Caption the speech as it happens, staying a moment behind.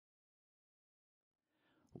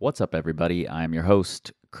What's up, everybody? I'm your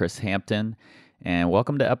host, Kris Hampton, and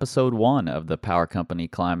welcome to episode 1 of the Power Company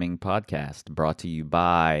Climbing Podcast, brought to you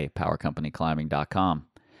by PowerCompanyClimbing.com.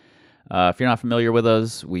 If you're not familiar with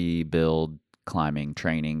us, we build climbing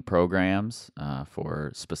training programs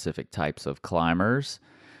for specific types of climbers.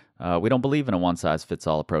 We don't believe in a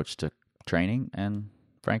one-size-fits-all approach to training, and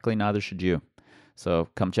frankly, neither should you. So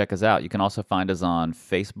come check us out. You can also find us on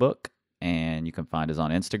Facebook, and you can find us on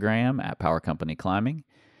Instagram at Power Company Climbing.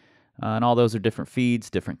 And all those are different feeds,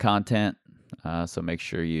 different content, so make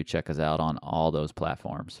sure you check us out on all those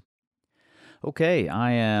platforms. Okay,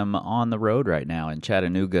 I am on the road right now in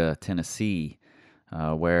Chattanooga, Tennessee,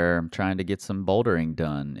 where I'm trying to get some bouldering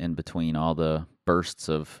done in between all the bursts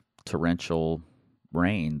of torrential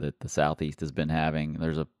rain that the Southeast has been having.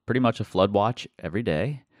 There's pretty much a flood watch every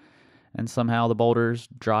day, and somehow the boulders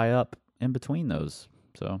dry up in between those.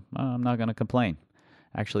 So I'm not going to complain.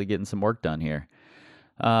 Actually getting some work done here.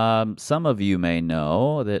 Some of you may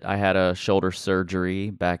know that I had a shoulder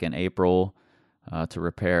surgery back in April to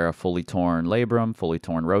repair a fully torn labrum, fully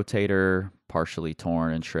torn rotator, partially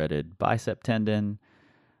torn and shredded bicep tendon.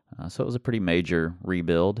 So it was a pretty major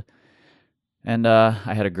rebuild. And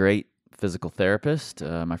I had a great physical therapist,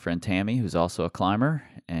 my friend Tammy, who's also a climber,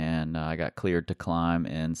 and I got cleared to climb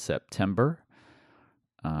in September.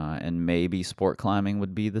 And maybe sport climbing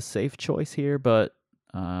would be the safe choice here, but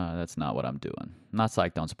that's not what I'm doing. I'm not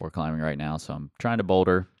psyched on sport climbing right now, so I'm trying to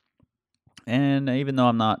boulder. And even though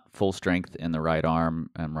I'm not full strength in the right arm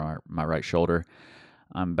and my right shoulder,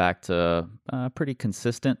 I'm back to pretty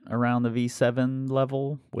consistent around the V7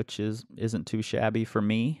 level, which isn't too shabby for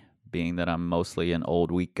me, being that I'm mostly an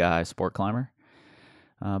old, weak guy sport climber.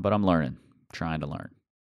 But I'm learning, trying to learn.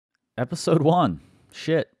 Episode 1.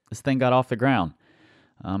 Shit, this thing got off the ground.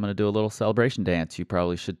 I'm going to do a little celebration dance. You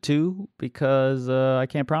probably should too, because I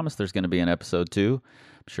can't promise there's going to be an episode 2.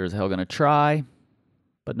 I'm sure as hell going to try,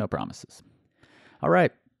 but no promises. All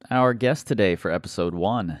right, our guest today for episode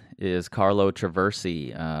 1 is Carlo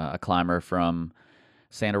Traversi, a climber from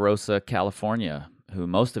Santa Rosa, California, who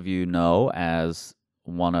most of you know as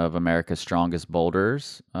one of America's strongest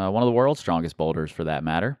boulders, one of the world's strongest boulders for that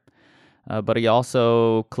matter. But he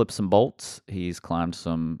also clipped some bolts. He's climbed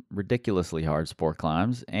some ridiculously hard sport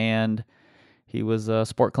climbs, and he was a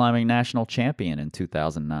sport climbing national champion in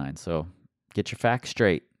 2009. So get your facts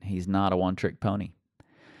straight. He's not a one-trick pony.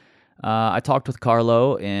 I talked with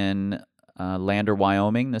Carlo in Lander,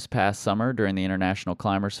 Wyoming this past summer during the International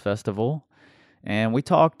Climbers Festival, and we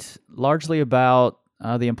talked largely about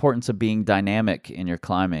the importance of being dynamic in your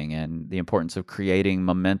climbing and the importance of creating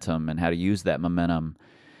momentum and how to use that momentum,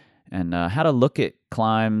 and how to look at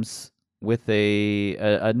climbs with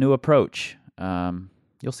a new approach.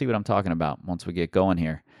 You'll see what I'm talking about once we get going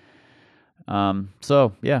here.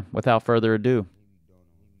 So, yeah, without further ado.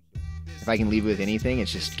 If I can leave with anything,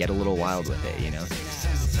 it's just get a little wild with it, you know?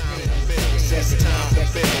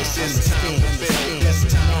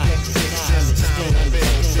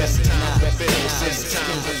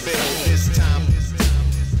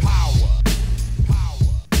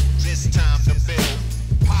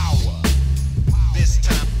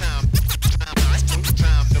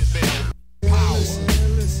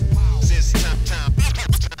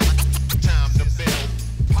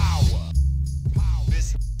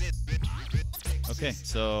 Okay,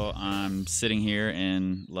 so I'm sitting here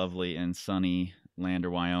in lovely and sunny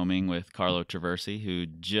Lander, Wyoming with Carlo Traversi, who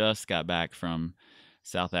just got back from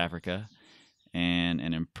South Africa and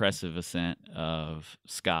an impressive ascent of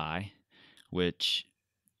Sky, which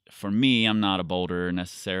for me, I'm not a boulder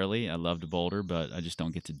necessarily. I love to boulder, but I just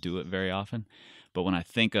don't get to do it very often. But when I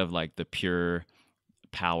think of like the pure,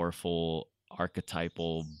 powerful,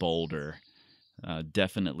 archetypal boulder,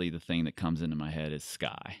 definitely the thing that comes into my head is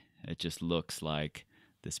Sky. It just looks like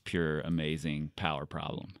this pure, amazing power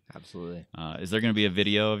problem. Absolutely. Is there going to be a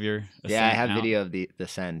video of your ascent? Yeah, I have out? video of the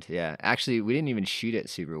ascent. Yeah, actually, we didn't even shoot it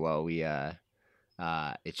super well. We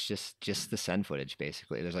it's just the send footage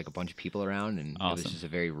basically. There's like a bunch of people around, and Awesome. It was just a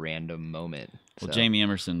very random moment. Well, so. Jamie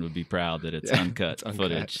Emerson would be proud that it's uncut It's uncut.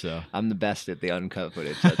 footage. So I'm the best at the uncut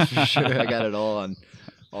footage. That's for sure. I got it all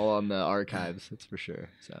on the archives. That's for sure.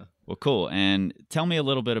 So. Well, cool. And tell me a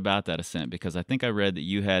little bit about that ascent, because I think I read that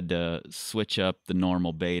you had to switch up the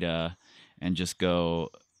normal beta and just go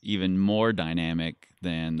even more dynamic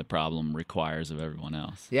than the problem requires of everyone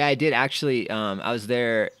else. Yeah, I did actually. I was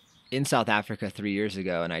there in South Africa 3 years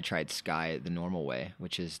ago, and I tried Sky the normal way,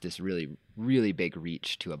 which is this really, really big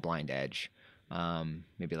reach to a blind edge,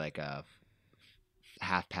 maybe like a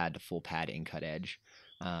half pad to full pad in-cut edge.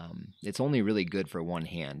 It's only really good for one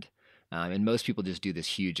hand. And most people just do this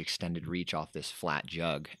huge extended reach off this flat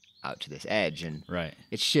jug. out to this edge. And Right.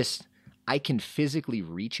 it's just, I can physically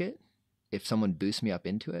reach it if someone boosts me up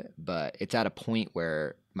into it, but it's at a point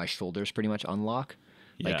where my shoulders pretty much unlock,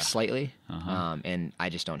 like Yeah. slightly. Uh-huh. And I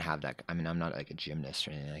just don't have that. I mean, I'm not like a gymnast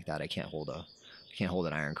or anything like that. I can't hold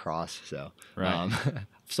an iron cross. So, Right. I'm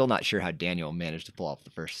still not sure how Daniel managed to pull off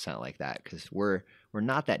the first ascent like that, because we're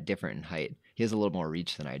not that different in height. He has a little more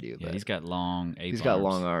reach than I do. Yeah, but he's got long ape he's got arms.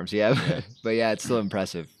 long arms. Yeah. But yeah, it's still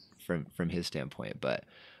impressive from his standpoint. But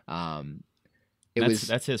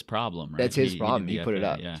That's his problem, right? that's his He problem. did He the put it FAA,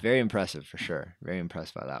 up. yeah. It's very impressive for sure. Very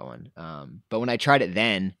impressed by that one. But when I tried it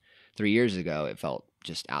then 3 years ago, it felt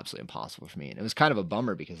just absolutely impossible for me. And it was kind of a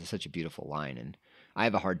bummer because it's such a beautiful line. And I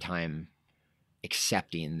have a hard time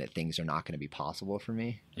accepting that things are not going to be possible for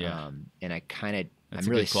me. Yeah. And That's a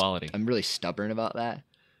good quality. I'm really stubborn about that.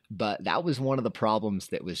 But that was one of the problems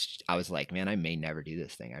I was like, man, I may never do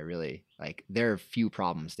this thing. I really, like, there are a few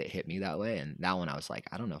problems that hit me that way. And that one I was like,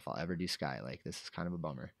 I don't know if I'll ever do Sky. Like, this is kind of a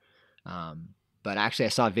bummer. But actually I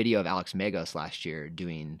saw a video of Alex Megos last year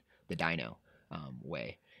doing the dyno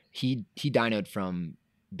way. He dynoed from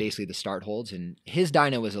basically the start holds, and his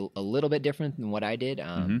dyno was a little bit different than what I did.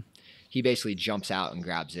 He basically jumps out and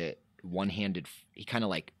grabs it one-handed. He kind of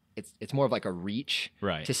like, it's more of like a reach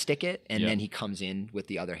Right. to stick it, and Yep. then he comes in with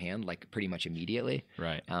the other hand like pretty much immediately.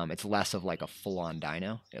 Right. It's less of like a full-on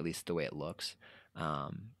dyno, at least the way it looks.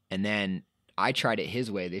 And then I tried it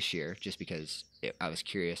his way this year just because I was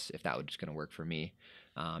curious if that was going to work for me.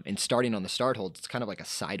 And starting on the start holds, it's kind of like a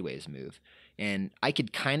sideways move. And I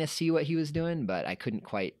could kind of see what he was doing, but I couldn't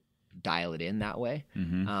quite dial it in that way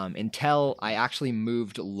until I actually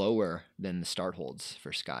moved lower than the start holds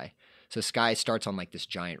for Sky. So Sky starts on like this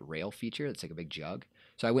giant rail feature. It's like a big jug.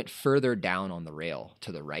 So I went further down on the rail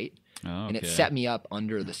to the right, and it set me up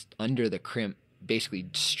under the crimp, basically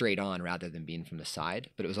straight on rather than being from the side.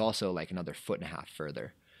 But it was also like another 1.5 feet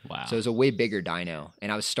further. Wow. So it was a way bigger dyno,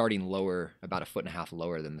 and I was starting lower, about 1.5 feet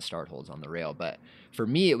lower than the start holds on the rail. But for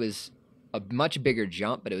me, it was a much bigger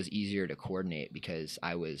jump, but it was easier to coordinate because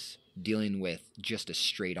I was dealing with just a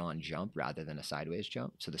straight on jump rather than a sideways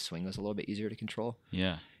jump. So the swing was a little bit easier to control.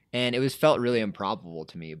 Yeah. And it felt really improbable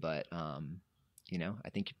to me, but I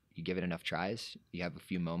think you give it enough tries, you have a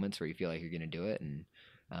few moments where you feel like you're going to do it, and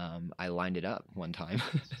I lined it up one time.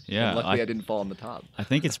 Yeah. And luckily I didn't fall on the top. I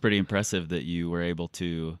think it's pretty impressive that you were able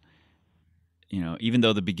to, even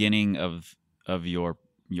though the beginning of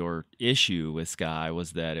your issue with Sky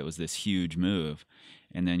was that it was this huge move,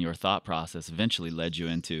 and then your thought process eventually led you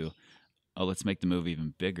into, oh, let's make the move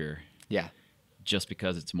even bigger. Yeah. Just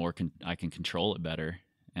because it's more, I can control it better,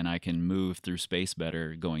 and I can move through space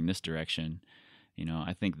better going this direction.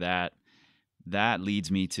 I think that leads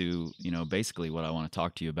me to, basically what I want to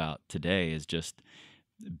talk to you about today is just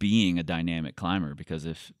being a dynamic climber, because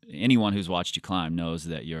if anyone who's watched you climb knows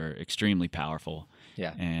that you're extremely powerful.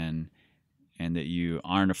 Yeah. And that you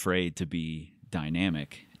aren't afraid to be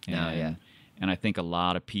dynamic. And I think a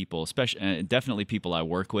lot of people, especially definitely people I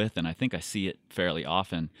work with, and I think I see it fairly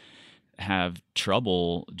often, have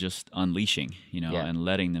trouble just unleashing, and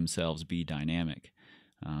letting themselves be dynamic.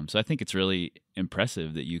 So I think it's really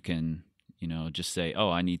impressive that you can, just say,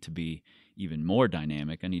 oh, I need to be even more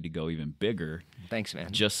dynamic. I need to go even bigger. Thanks,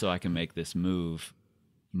 man. Just so I can make this move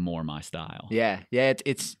more my style. Yeah.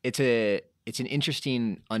 It's an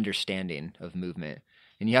interesting understanding of movement,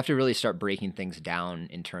 and you have to really start breaking things down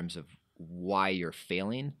in terms of why you're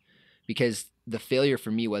failing, because the failure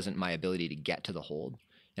for me wasn't my ability to get to the hold,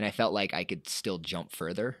 and I felt like I could still jump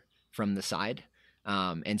further from the side.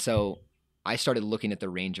 And so I started looking at the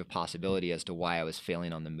range of possibility as to why I was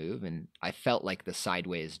failing on the move, and I felt like the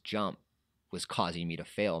sideways jump was causing me to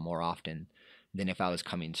fail more often than if I was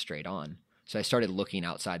coming straight on. So I started looking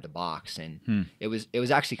outside the box, and it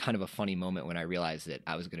was actually kind of a funny moment when I realized that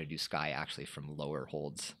I was going to do Sky actually from lower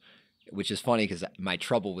holds, which is funny because my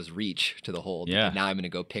trouble was reach to the hold. Yeah. And now I'm going to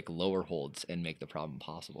go pick lower holds and make the problem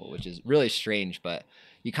possible, which is really strange, but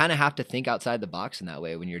you kind of have to think outside the box in that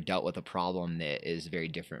way when you're dealt with a problem that is very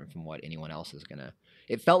different from what anyone else is going to.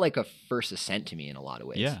 It felt like a first ascent to me in a lot of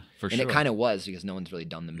ways. Yeah, for sure. And it kind of was, because no one's really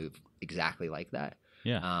done the move exactly like that.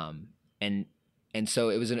 Yeah. And so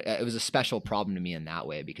it was a special problem to me in that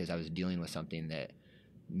way, because I was dealing with something that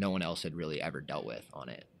no one else had really ever dealt with on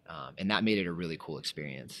it. And that made it a really cool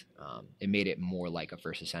experience. It made it more like a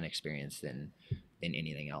first ascent experience than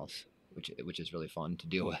anything else, which is really fun to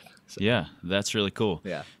deal with. So. Yeah, that's really cool.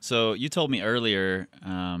 Yeah. So you told me earlier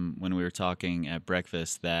when we were talking at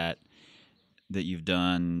breakfast that you've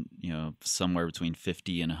done, somewhere between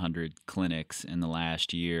 50 and 100 clinics in the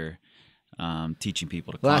last year, teaching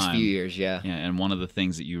people to climb. Last few years, yeah. And one of the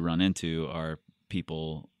things that you run into are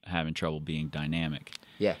people having trouble being dynamic.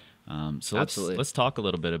 Yeah. So Absolutely. let's talk a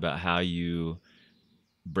little bit about how you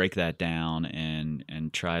break that down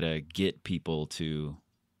and try to get people to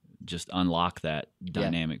just unlock that Yeah.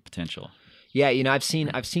 dynamic potential. Yeah, I've seen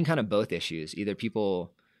kind of both issues. Either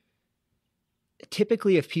people,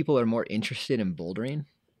 typically if people are more interested in bouldering,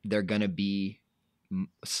 they're going to be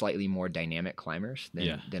slightly more dynamic climbers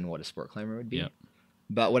than what a sport climber would be. Yep.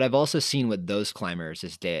 But what I've also seen with those climbers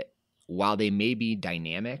is that while they may be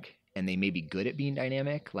dynamic and they may be good at being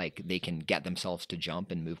dynamic, like they can get themselves to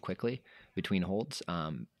jump and move quickly between holds,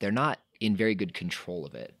 they're not in very good control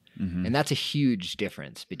of it. Mm-hmm. And that's a huge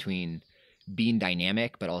difference between being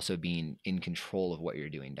dynamic but also being in control of what you're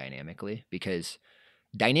doing dynamically, because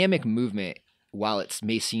dynamic movement, while it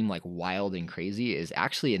may seem like wild and crazy, is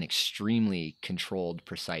actually an extremely controlled,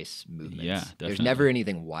 precise movement. Yeah, definitely. There's never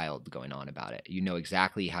anything wild going on about it. You know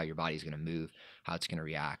exactly how your body's going to move, how it's going to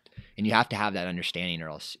react. And you have to have that understanding, or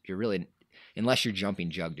else you're really, unless you're jumping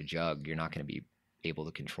jug to jug, you're not going to be able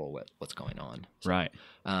to control what's going on. So, right.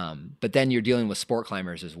 But then you're dealing with sport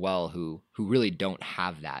climbers as well, who really don't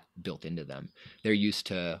have that built into them. They're used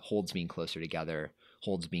to holds being closer together,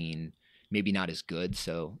 holds being maybe not as good,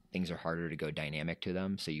 so things are harder to go dynamic to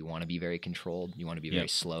them. So you want to be very controlled. You want to be very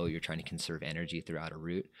slow. You're trying to conserve energy throughout a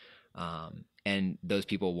route. And those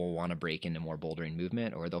people will want to break into more bouldering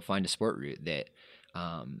movement, or they'll find a sport route that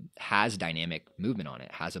has dynamic movement on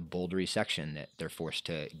it, has a bouldery section that they're forced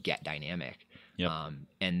to get dynamic. Yep.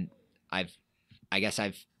 And I guess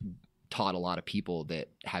I've taught a lot of people that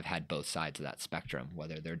have had both sides of that spectrum,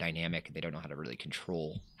 whether they're dynamic, they don't know how to really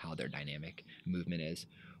control how their dynamic movement is,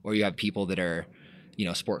 or you have people that are,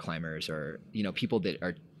 sport climbers, or, people that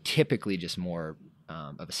are typically just more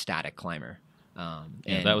of a static climber.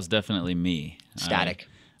 And that was definitely me. Static.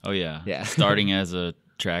 Yeah. Starting as a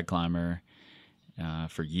trad climber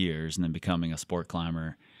for years, and then becoming a sport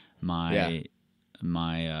climber, my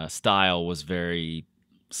style was very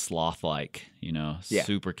sloth-like,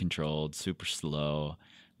 super controlled, super slow,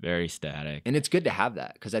 very static. And it's good to have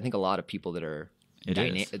that, because I think a lot of people that are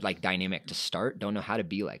dynamic to start don't know how to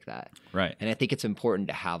be like that. Right. And I think it's important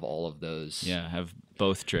to have all of those. Yeah, have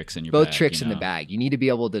both tricks in your bag. Both tricks in the bag. You need to be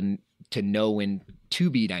able to know when to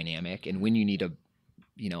be dynamic and when you need to,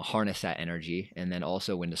 harness that energy, and then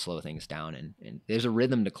also when to slow things down. And there's a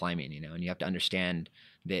rhythm to climbing, and you have to understand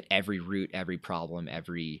that every route, every problem,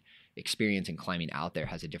 every experience in climbing out there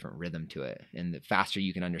has a different rhythm to it. And the faster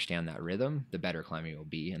you can understand that rhythm, the better climbing you'll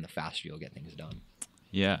be, and the faster you'll get things done.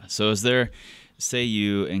 Yeah. So is there, say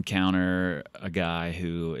you encounter a guy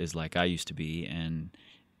who is like I used to be and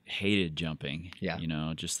hated jumping. Yeah.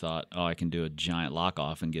 Just thought, I can do a giant lock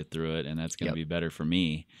off and get through it, and that's going to be better for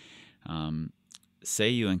me. Say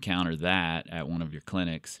you encounter that at one of your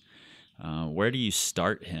clinics. Where do you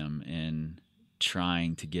start him in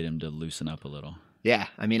trying to get him to loosen up a little? Yeah.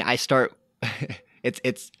 I mean, I start,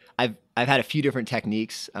 I've had a few different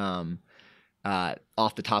techniques,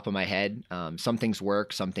 off the top of my head. Some things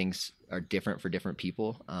work, some things are different for different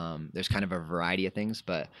people. There's kind of a variety of things,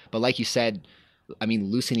 but like you said, I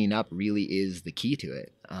mean, loosening up really is the key to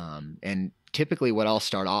it. And typically what I'll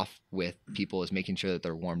start off with people is making sure that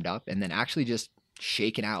they're warmed up, and then actually just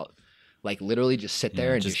shaking out, like literally just sit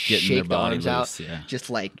there and just shake the arms out,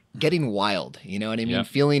 just like getting wild. You know what I mean? Yep.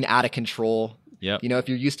 Feeling out of control. Yep. If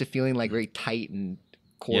you're used to feeling like very tight and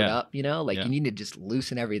cord up, you Yeah. need to just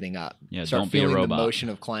loosen everything up. Yeah, start don't be a feeling robot. the motion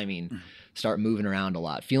of climbing, start moving around a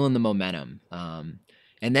lot, feeling the momentum.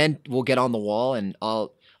 And then we'll get on the wall, and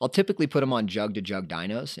I'll typically put them on jug to jug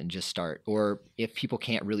dynos and just start, or if people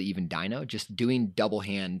can't really even dyno, just doing double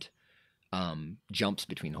hand jumps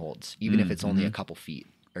between holds, even if it's only a couple feet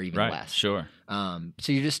or even less. Sure.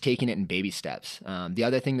 So you're just taking it in baby steps. The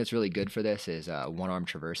other thing that's really good for this is one arm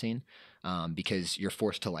traversing, because you're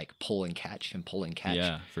forced to like pull and catch and pull and catch.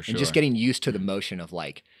 Yeah, for sure. And just getting used to the motion of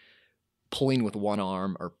like pulling with one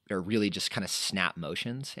arm, or really just kind of snap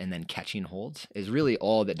motions and then catching holds is really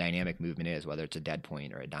all that dynamic movement is, whether it's a dead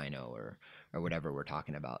point or a dyno or whatever we're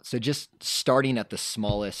talking about. So just starting at the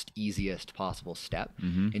smallest, easiest possible step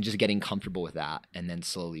and just getting comfortable with that, and then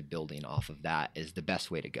slowly building off of that is the best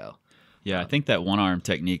way to go. Yeah, I think that one arm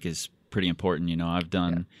technique is pretty important. I've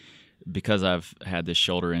done, because I've had this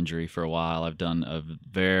shoulder injury for a while, I've done a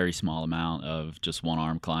very small amount of just one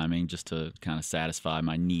arm climbing just to kind of satisfy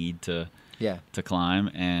my need to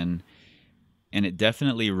climb. And it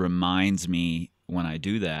definitely reminds me when I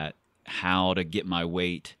do that how to get my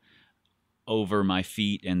weight over my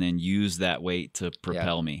feet and then use that weight to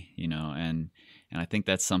propel me, and I think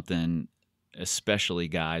that's something especially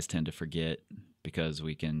guys tend to forget, because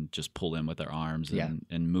we can just pull in with our arms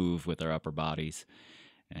and move with our upper bodies.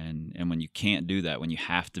 And when you can't do that, when you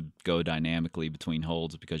have to go dynamically between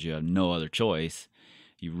holds because you have no other choice,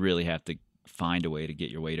 you really have to find a way to get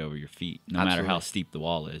your weight over your feet. No matter how steep the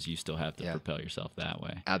wall is, you still have to propel yourself that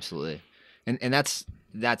way. Absolutely. And that's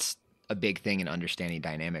a big thing in understanding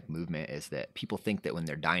dynamic movement, is that people think that when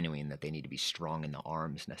they're dynoing that they need to be strong in the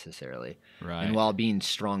arms necessarily. Right. And while being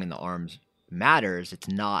strong in the arms matters, it's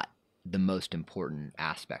not the most important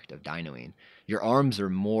aspect of dynoing. Your arms are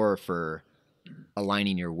more for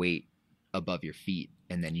aligning your weight above your feet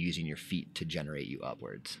and then using your feet to generate you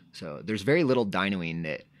upwards. So there's very little dynoing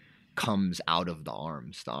that comes out of the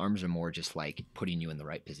arms. The arms are more just like putting you in the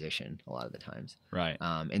right position a lot of the times. Right.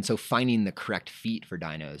 And so finding the correct feet for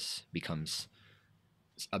dynos becomes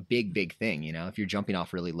a big thing. You know, if you're jumping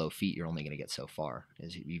off really low feet, you're only going to get so far.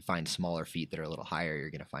 As you find smaller feet that are a little higher, you're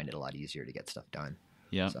going to find it a lot easier to get stuff done.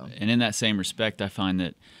 Yeah. So. And in that same respect, I find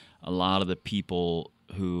that a lot of the people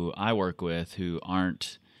who I work with who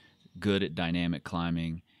aren't good at dynamic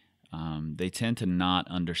climbing, they tend to not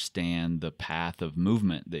understand the path of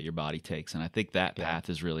movement that your body takes. And I think that path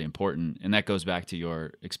is really important. And that goes back to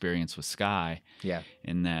your experience with Sky. Yeah.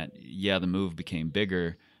 In that, the move became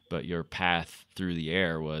bigger, but your path through the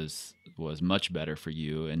air was much better for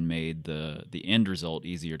you and made the end result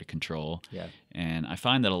easier to control. Yeah. And I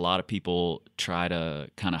find that a lot of people try to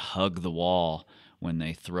kind of hug the wall when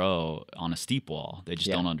they throw on a steep wall. They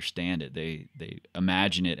just don't understand it. They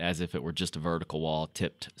imagine it as if it were just a vertical wall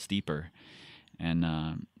tipped steeper,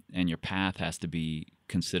 and your path has to be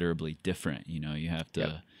considerably different. You know, you have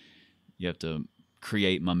to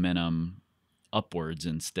create momentum upwards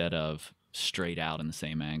instead of straight out in the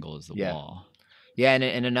same angle as the wall. Yeah,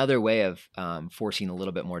 and another way of forcing a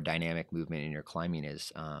little bit more dynamic movement in your climbing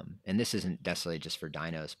is, and this isn't necessarily just for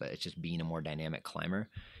dynos, but it's just being a more dynamic climber,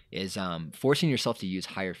 is forcing yourself to use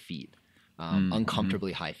higher feet,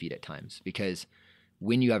 uncomfortably high feet at times. Because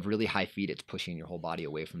when you have really high feet, it's pushing your whole body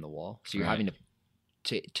away from the wall. So you're having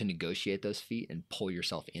to negotiate those feet and pull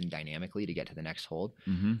yourself in dynamically to get to the next hold.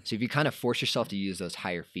 Mm-hmm. So if you kind of force yourself to use those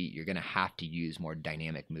higher feet, you're going to have to use more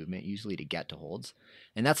dynamic movement usually to get to holds.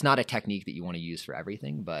 And that's not a technique that you want to use for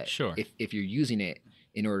everything, but if you're using it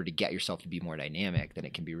in order to get yourself to be more dynamic, then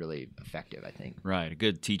it can be really effective, I think. Right. A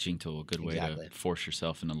good teaching tool, a good way to force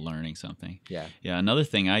yourself into learning something. Yeah. Yeah. Another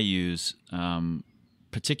thing I use,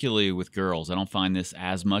 particularly with girls, I don't find this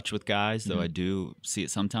as much with guys, though I do see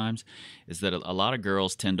it sometimes, is that a lot of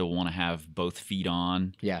girls tend to want to have both feet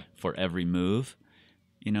on for every move,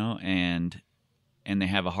 you know, and they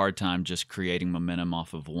have a hard time just creating momentum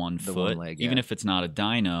off of one foot. One leg, even if it's not a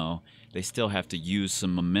dyno, they still have to use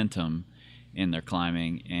some momentum in their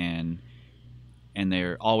climbing, and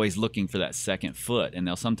they're always looking for that second foot, and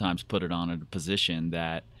they'll sometimes put it on a position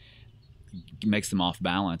that makes them off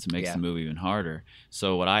balance and makes the move even harder.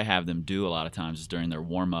 So what I have them do a lot of times is during their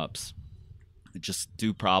warm-ups, just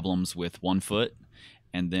do problems with one foot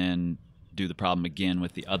and then do the problem again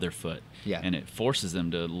with the other foot. Yeah. And it forces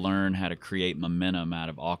them to learn how to create momentum out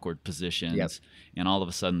of awkward positions. Yep. And all of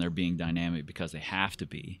a sudden they're being dynamic because they have to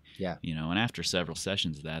be. Yeah. You know, and after several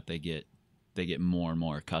sessions of that, they get more and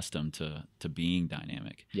more accustomed to being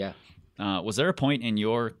dynamic. Yeah. Was there a point in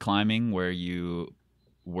your climbing where you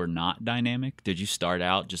were not dynamic? Did you start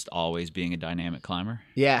out just always being a dynamic climber?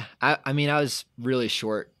 Yeah. I mean, I was really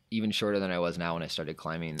short, even shorter than I was now when I started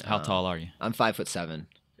climbing. How tall are you? I'm 5'7".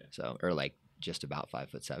 So, or like just about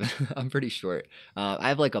 5'7". I'm pretty short. I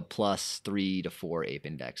have like a +3 to 4 ape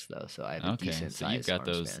index though, so I have a decent size. So you've got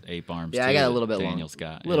those span. Ape arms. Yeah, too, I got a little bit Daniel's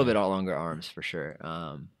got a little bit longer arms for sure.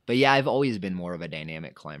 But yeah, I've always been more of a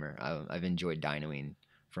dynamic climber. I've enjoyed dynoing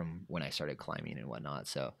from when I started climbing and whatnot.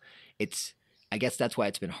 So I guess that's why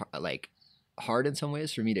it's been hard in some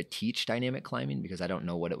ways for me to teach dynamic climbing, because I don't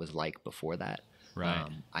know what it was like before that. Right.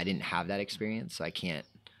 I didn't have that experience, so I can't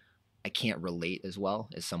relate as well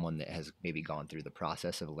as someone that has maybe gone through the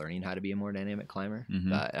process of learning how to be a more dynamic climber. Mm-hmm.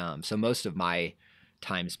 But so most of my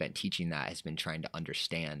time spent teaching that has been trying to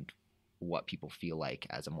understand what people feel like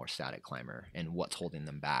as a more static climber and what's holding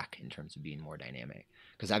them back in terms of being more dynamic.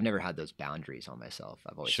 Because I've never had those boundaries on myself.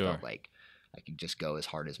 I've always felt like I could just go as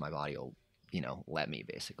hard as my body will, let me,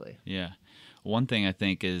 basically. Yeah. One thing I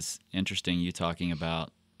think is interesting, you talking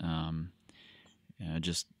about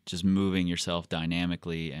just moving yourself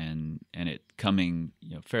dynamically and it coming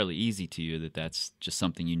fairly easy to you, that's just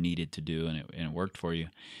something you needed to do and it worked for you.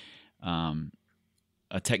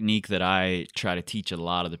 A technique that I try to teach a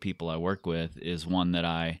lot of the people I work with is one that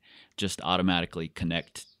I just automatically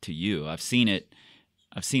connect to you. I've seen it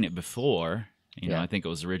before, You know, I think it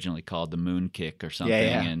was originally called the moon kick or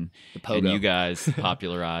something, The pogo. and you guys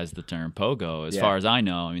popularized the term pogo. As far as I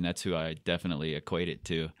know, I mean, that's who I definitely equate it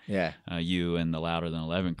to. Yeah. You and the Louder Than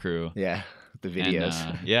 11 crew. Yeah, the videos.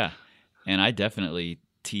 And, and I definitely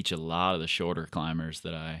teach a lot of the shorter climbers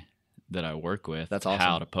that I work with That's awesome.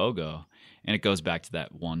 how to pogo. And it goes back to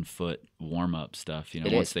that 1 foot warm up stuff. You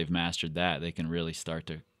know, once they've mastered that, they can really start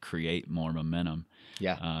to create more momentum.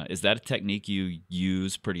 Yeah. Is that a technique you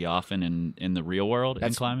use pretty often in the real world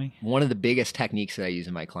in climbing? One of the biggest techniques that I use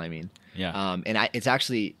in my climbing. Yeah. And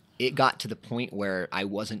it got to the point where I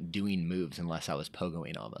wasn't doing moves unless I was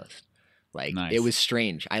pogoing almost. Like nice. It was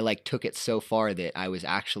strange. I like took it so far that I was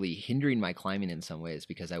actually hindering my climbing in some ways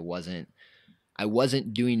because I wasn't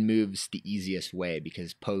doing moves the easiest way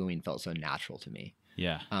because pogoing felt so natural to me.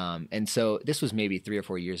 Yeah. And so this was maybe 3 or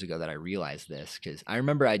 4 years ago that I realized this, because I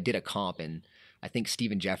remember I did a comp and I think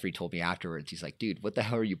Stephen Jeffrey told me afterwards, he's like, dude, what the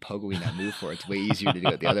hell are you pogoing that move for? It's way easier to do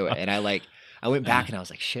it the other way. And I went back and I was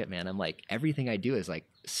like, shit, man. I'm like, everything I do is like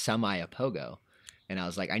semi a pogo. And I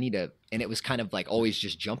was like, and it was kind of like always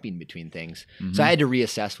just jumping between things. Mm-hmm. So I had to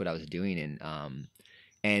reassess what I was doing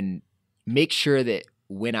and make sure that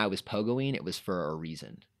when I was pogoing, it was for a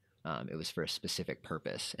reason. It was for a specific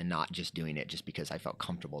purpose and not just doing it just because I felt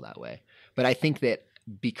comfortable that way. But I think that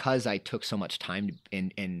because I took so much time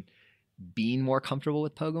in being more comfortable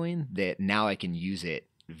with pogoing, that now I can use it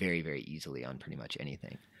very, very easily on pretty much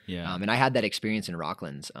anything. Yeah. And I had that experience in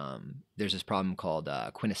Rocklands. There's this problem called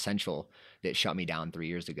quintessential that shut me down 3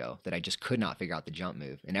 years ago that I just could not figure out the jump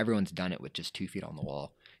move. And everyone's done it with just 2 feet on the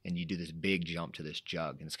wall. And you do this big jump to this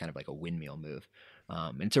jug, and it's kind of like a windmill move.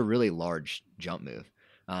 And it's a really large jump move.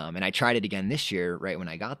 And I tried it again this year, right when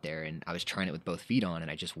I got there, and I was trying it with both feet on,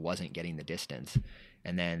 and I just wasn't getting the distance.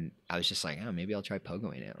 And then I was just like, oh, maybe I'll try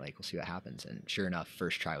pogoing it. Like, we'll see what happens. And sure enough,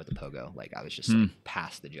 first try with the pogo, like I was just like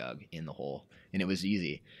past the jug in the hole, and it was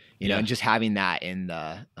easy, you know. And just having that in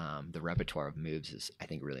the repertoire of moves is, I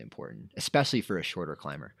think, really important, especially for a shorter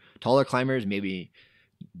climber. Taller climbers maybe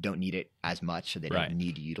don't need it as much, so they don't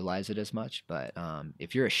need to utilize it as much. But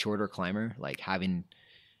if you're a shorter climber, like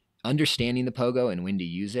understanding the pogo and when to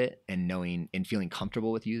use it and knowing and feeling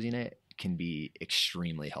comfortable with using it can be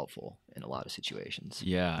extremely helpful in a lot of situations.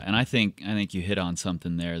 Yeah, and I think you hit on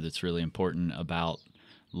something there that's really important about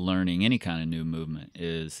learning any kind of new movement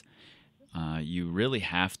is you really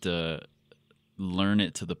have to learn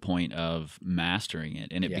it to the point of mastering it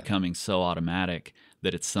and it becoming so automatic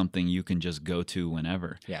that it's something you can just go to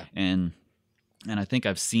whenever. Yeah. And I think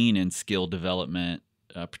I've seen in skill development,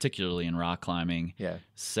 particularly in rock climbing,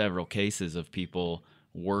 several cases of people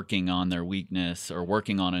working on their weakness or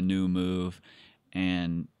working on a new move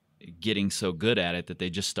and getting so good at it that they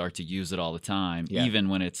just start to use it all the time, even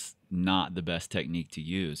when it's not the best technique to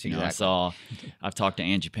use. You know, I've talked to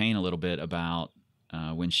Angie Payne a little bit about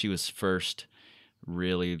when she was first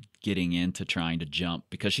really getting into trying to jump,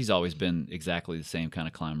 because she's always been exactly the same kind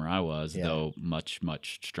of climber I was, though much,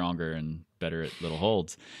 much stronger and better at little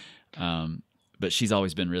holds. But she's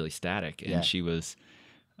always been really static, and she was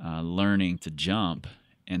learning to jump,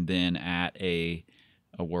 and then at a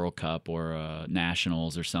World Cup or a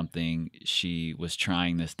Nationals or something, she was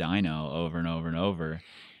trying this dyno over and over and over,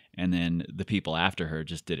 and then the people after her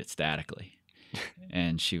just did it statically.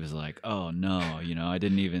 And she was like, oh no, you know, I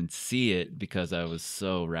didn't even see it because I was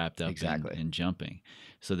so wrapped up in jumping.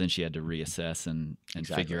 So then she had to reassess and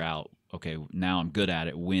figure out, okay, now I'm good at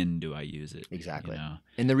it. When do I use it? Exactly. You know?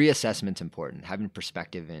 And the reassessment's important. Having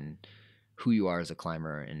perspective in who you are as a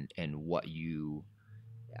climber and what you...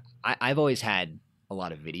 I've always had a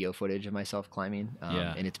lot of video footage of myself climbing.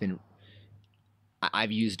 And it's been...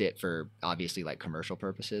 I've used it for obviously like commercial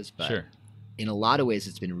purposes, but in a lot of ways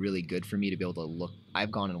it's been really good for me to be able to look.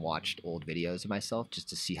 I've gone and watched old videos of myself just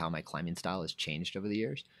to see how my climbing style has changed over the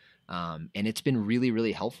years. And it's been really,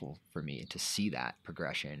 really helpful for me to see that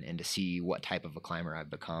progression and to see what type of a climber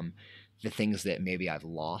I've become, the things that maybe I've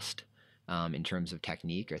lost in terms of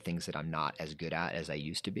technique, or things that I'm not as good at as I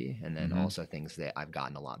used to be. And then also things that I've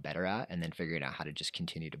gotten a lot better at, and then figuring out how to just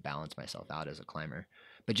continue to balance myself out as a climber.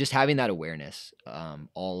 But just having that awareness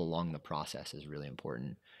all along the process is really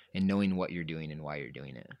important, and knowing what you're doing and why you're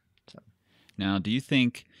doing it. So. Now, do you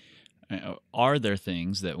think, are there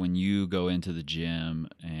things that when you go into the gym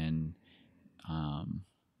and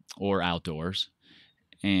or outdoors,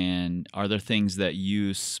 and are there things that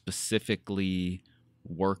you specifically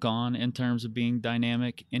work on in terms of being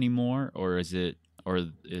dynamic anymore, or is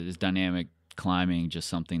is dynamic climbing just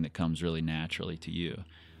something that comes really naturally to you?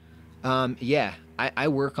 I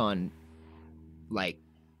work on, like,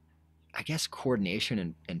 I guess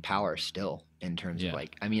coordination and power still, in terms of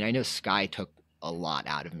like, I mean, I know Sky took a lot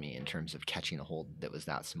out of me in terms of catching a hold that was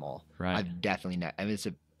that small. Right. I've definitely I mean, it's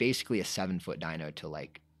basically a 7-foot dyno to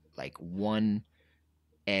like one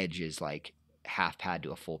edge is like half pad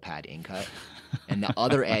to a full pad in cut, and the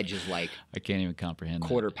other edge is like I can't even comprehend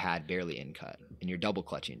quarter that. pad barely in cut, and you're double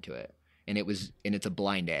clutching to it. And it's a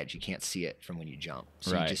blind edge. You can't see it from when you jump.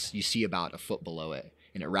 So Right. you see about a foot below it,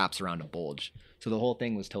 and it wraps around a bulge. So the whole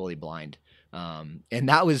thing was totally blind. And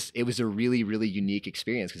it was a really, really unique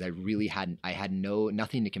experience because I had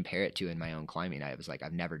nothing to compare it to in my own climbing. I was like,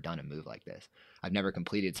 I've never done a move like this. I've never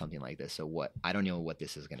completed something like this. So I don't know what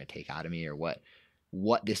this is going to take out of me, or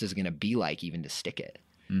what this is going to be like even to stick it.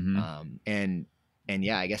 Mm-hmm. And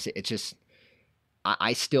yeah, I guess it's just,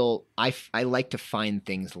 I like to find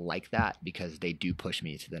things like that because they do push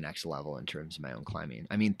me to the next level in terms of my own climbing.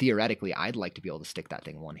 I mean, theoretically, I'd like to be able to stick that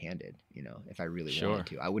thing one-handed, if I really wanted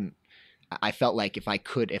to. I felt like if I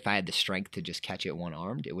had the strength to just catch it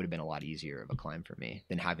one-armed, it would have been a lot easier of a climb for me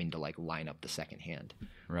than having to like line up the second hand.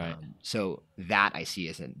 Right. So that I see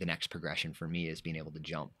as the next progression for me is being able to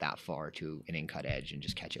jump that far to an in-cut edge and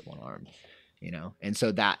just catch it one-armed. And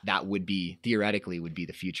so that would be theoretically would be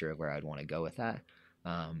the future of where I'd want to go with that.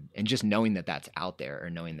 And just knowing that that's out there, or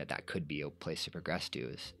knowing that could be a place to progress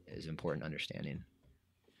to is important understanding.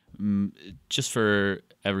 Just for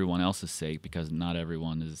everyone else's sake, because not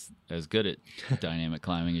everyone is as good at dynamic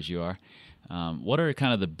climbing as you are, what are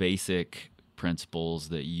kind of the basic principles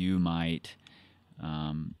that you might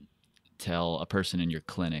tell a person in your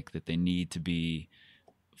clinic that they need to be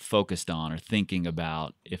focused on or thinking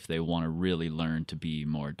about if they want to really learn to be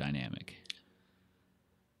more dynamic?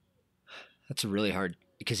 That's really hard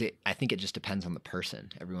because I think it just depends on the person.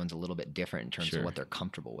 Everyone's a little bit different in terms of what they're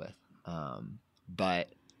comfortable with. But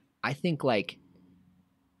I think like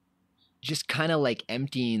just kind of like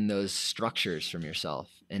emptying those structures from yourself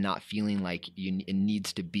and not feeling like it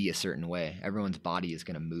needs to be a certain way. Everyone's body is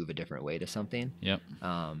going to move a different way to something. Yep.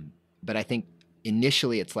 But I think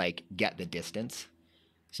initially it's like get the distance.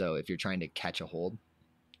 So if you're trying to catch a hold,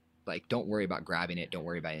 like don't worry about grabbing it. Don't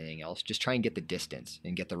worry about anything else. Just try and get the distance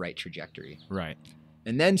and get the right trajectory. Right.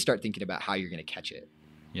 And then start thinking about how you're going to catch it.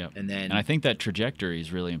 Yep. And I think that trajectory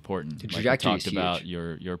is really important. The trajectory like we talked about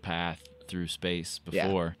your path through space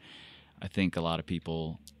before. Yeah. I think a lot of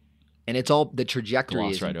people. And it's all the trajectory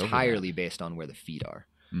is entirely based on where the feet are.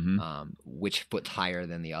 Mm-hmm. Which foot's higher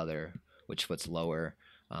than the other, which foot's lower,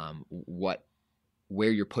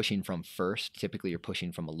 where you're pushing from first. Typically you're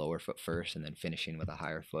pushing from a lower foot first and then finishing with a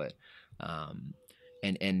higher foot.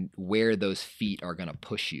 And where those feet are going to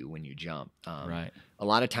push you when you jump. Right. A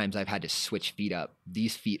lot of times I've had to switch feet up.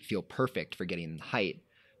 These feet feel perfect for getting height,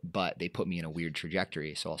 but they put me in a weird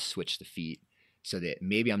trajectory. So I'll switch the feet so that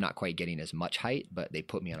maybe I'm not quite getting as much height, but they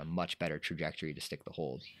put me on a much better trajectory to stick the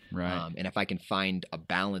hold. Right. And if I can find a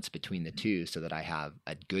balance between the two so that I have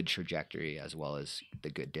a good trajectory as well as the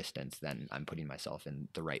good distance, then I'm putting myself in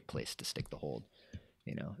the right place to stick the hold.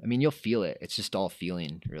 I mean, you'll feel it. It's just all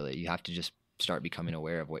feeling, really. You have to just start becoming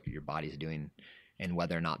aware of what your body's doing and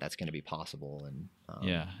whether or not that's going to be possible. And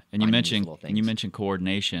and you mentioned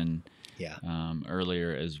coordination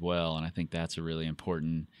earlier as well, and I think that's a really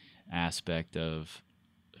important aspect of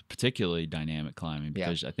particularly dynamic climbing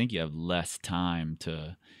because I think you have less time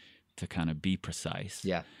to kind of be precise.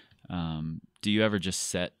 Yeah. Do you ever just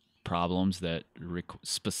set problems that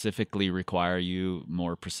specifically require you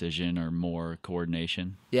more precision or more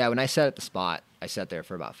coordination? Yeah, when I sat at the spot, I sat there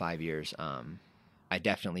for about 5 years. I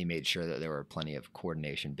definitely made sure that there were plenty of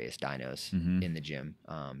coordination-based dynos in the gym,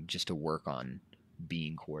 just to work on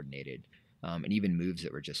being coordinated, and even moves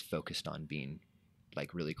that were just focused on being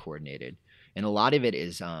like really coordinated. And a lot of it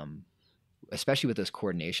is, especially with those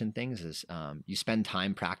coordination things, is you spend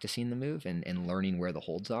time practicing the move and learning where the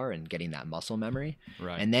holds are and getting that muscle memory.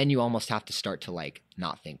 Right. And then you almost have to start to like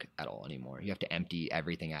not think at all anymore. You have to empty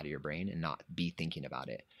everything out of your brain and not be thinking about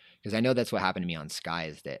it. Because I know that's what happened to me on Sky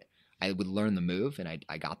is that I would learn the move and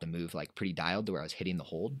I got the move like pretty dialed to where I was hitting the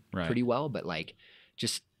hold pretty well, but like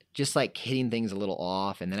just like hitting things a little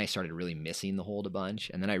off. And then I started really missing the hold a bunch.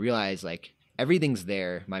 And then I realized like, everything's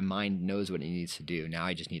there. My mind knows what it needs to do. Now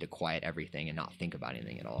I just need to quiet everything and not think about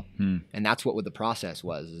anything at all. And that's what the process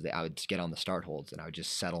was, is that I would get on the start holds and I would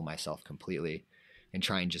just settle myself completely and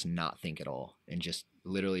try and just not think at all and just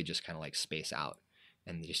literally just kind of like space out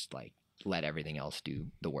and just like let everything else do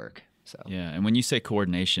the work. So yeah, and when you say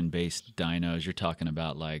coordination-based dynos, you're talking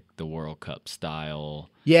about like the World Cup style.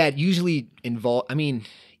 Yeah, it usually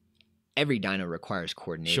every dyno requires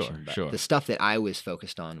coordination, but the stuff that I was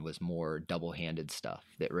focused on was more double-handed stuff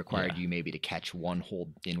that required you maybe to catch one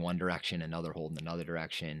hold in one direction, another hold in another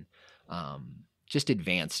direction, just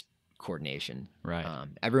advanced coordination. Right.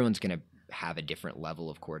 have a different level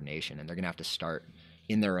of coordination, and they're going to have to start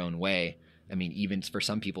in their own way. I mean, even for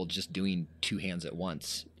some people, just doing 2 hands at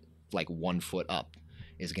once, like 1 foot up,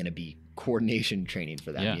 is going to be coordination training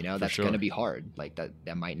for them. Yeah, That's sure. going to be hard. Like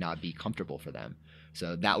that might not be comfortable for them.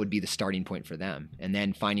 So that would be the starting point for them. And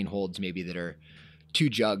then finding holds maybe that are 2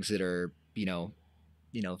 jugs that are,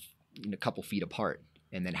 a couple feet apart,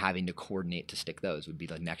 and then having to coordinate to stick those would be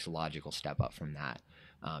the next logical step up from that.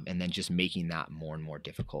 And then just making that more and more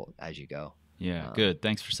difficult as you go. Yeah, good.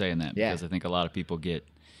 Thanks for saying that, because I think a lot of people get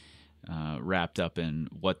wrapped up in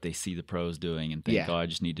what they see the pros doing and think, oh, I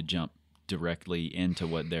just need to jump directly into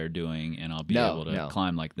what they're doing and I'll be able to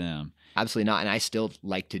climb like them. Absolutely not. And I still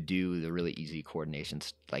like to do the really easy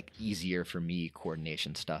coordinations, like easier for me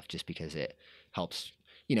coordination stuff, just because it helps,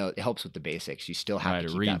 it helps with the basics. You still have to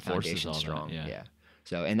keep that foundation strong. Yeah.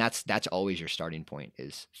 So, and that's always your starting point,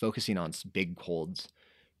 is focusing on big holds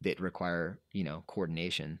that require,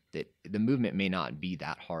 coordination. That the movement may not be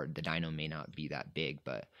that hard, the dyno may not be that big,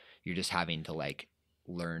 but you're just having to like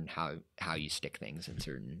learn how you stick things in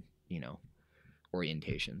certain,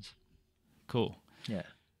 orientations. Cool. Yeah.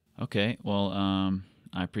 Okay. Well,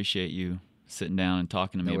 I appreciate you sitting down and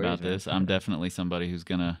talking to me about this. I'm definitely somebody who's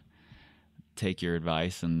going to take your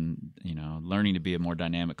advice, and, learning to be a more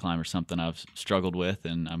dynamic climber, something I've struggled with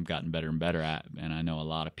and I've gotten better and better at. And I know a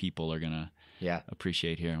lot of people are going to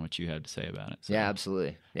appreciate hearing what you had to say about it. So, yeah,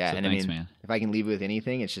 absolutely. Yeah. So and thanks, I mean, man. If I can leave with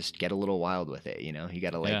anything, it's just get a little wild with it. You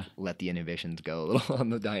got to let the inhibitions go a little on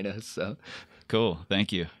the dynos. So cool.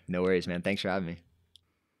 Thank you. No worries, man. Thanks for having me.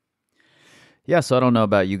 Yeah. So I don't know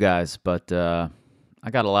about you guys, but I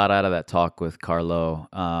got a lot out of that talk with Carlo.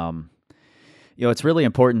 It's really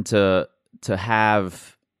important to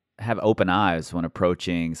have open eyes when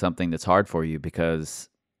approaching something that's hard for you, because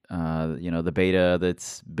the beta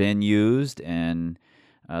that's been used and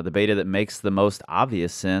the beta that makes the most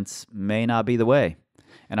obvious sense may not be the way.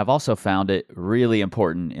 And I've also found it really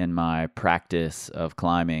important in my practice of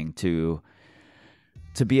climbing to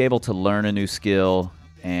be able to learn a new skill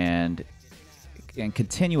and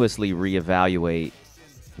continuously reevaluate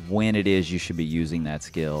when it is you should be using that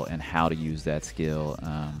skill and how to use that skill.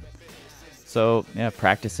 So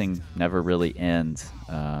practicing never really ends.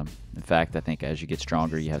 In fact, I think as you get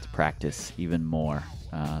stronger, you have to practice even more.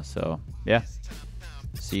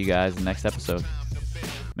 See you guys in the next episode.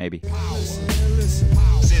 Maybe.